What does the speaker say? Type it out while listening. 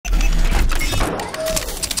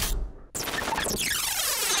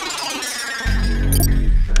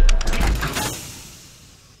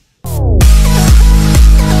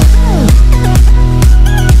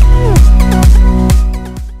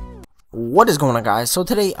What is going on, guys? So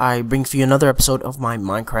today I bring for you another episode of my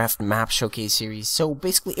Minecraft map showcase series. So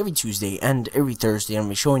basically every Tuesday and every Thursday I'm going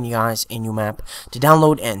to be showing you guys a new map to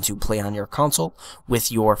download and to play on your console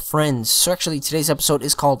with your friends. So actually today's episode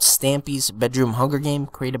is called Stampy's Bedroom Hunger Game,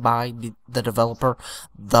 created by the developer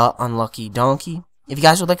TheUnluckyDonkey. If you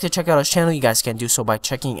guys would like to check out his channel, you guys can do so by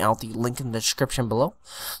checking out the link in the description below.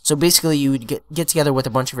 So basically you would get together with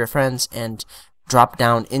a bunch of your friends and drop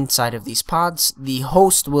down inside of these pods. The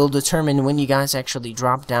host will determine when you guys actually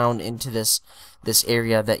drop down into this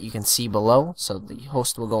area that you can see below. So the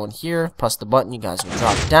host will go in here, press the button, you guys will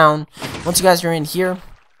drop down. Once you guys are in here,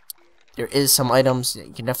 there is some items that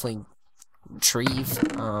you can definitely retrieve.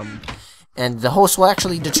 And the host will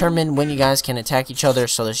actually determine when you guys can attack each other.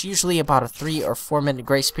 So there's usually about a 3 or 4 minute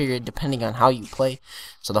grace period depending on how you play.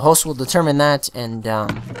 So the host will determine that, and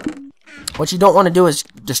what you don't want to do is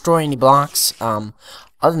destroy any blocks.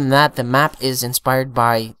 Other than that, the map is inspired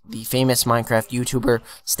by the famous Minecraft YouTuber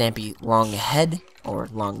Stampy Longhead, or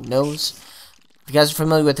Long Nose. If you guys are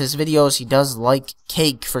familiar with his videos, he does like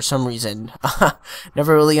cake for some reason.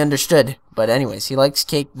 Never really understood. But anyways, he likes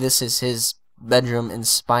cake. This is his bedroom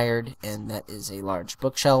inspired, and that is a large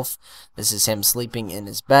bookshelf. This is him sleeping in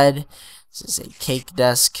his bed. This is a cake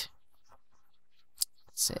desk.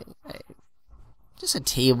 Just a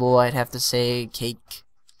table, I'd have to say. Cake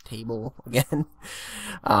table again.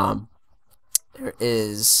 There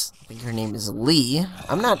is, I think her name is Lee.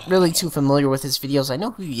 I'm not really too familiar with his videos. I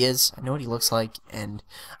know who he is, I know what he looks like, and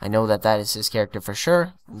I know that that is his character for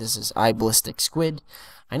sure. This is iBallistic Squid.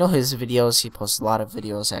 I know his videos. He posts a lot of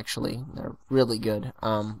videos, actually. They're really good.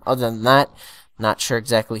 Other than that, not sure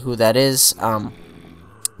exactly who that is.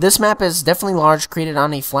 This map is definitely large, created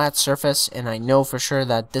on a flat surface, and I know for sure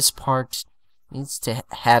that this part needs to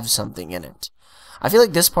have something in it. I feel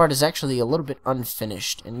like this part is actually a little bit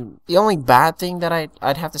unfinished, and the only bad thing that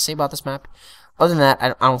I'd have to say about this map, other than that,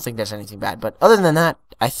 I don't think there's anything bad, but other than that,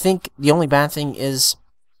 I think the only bad thing is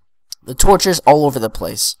the torches all over the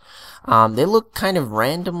place. They look kind of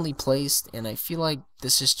randomly placed, and I feel like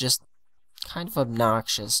this is just kind of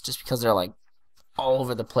obnoxious, just because they're like all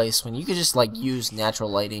over the place, when you could just like use natural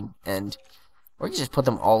lighting, or you could just put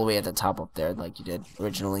them all the way at the top up there like you did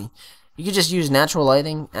originally. You could just use natural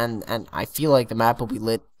lighting, and I feel like the map will be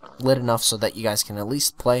lit enough so that you guys can at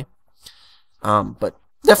least play. But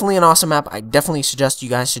definitely an awesome map. I definitely suggest you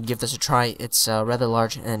guys should give this a try. It's rather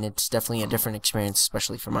large, and it's definitely a different experience,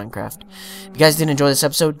 especially for Minecraft. If you guys did enjoy this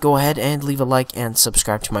episode, go ahead and leave a like and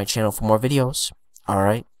subscribe to my channel for more videos.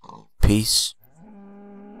 Alright, peace.